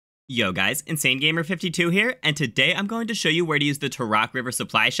Yo guys, InsaneGamer52 here, and today I'm going to show you where to use the Taraq River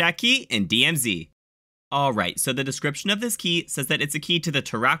Supply Shack key in DMZ. Alright, so the description of this key says that it's a key to the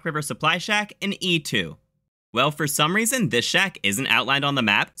Taraq River Supply Shack in E2. Well, for some reason, this shack isn't outlined on the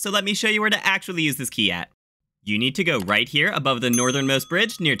map, so let me show you where to actually use this key at. You need to go right here above the northernmost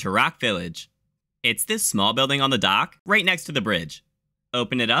bridge near Taraq Village. It's this small building on the dock, right next to the bridge.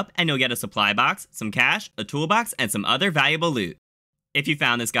 Open it up and you'll get a supply box, some cash, a toolbox, and some other valuable loot. If you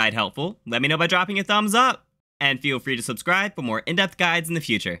found this guide helpful, let me know by dropping a thumbs up! And feel free to subscribe for more in-depth guides in the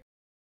future.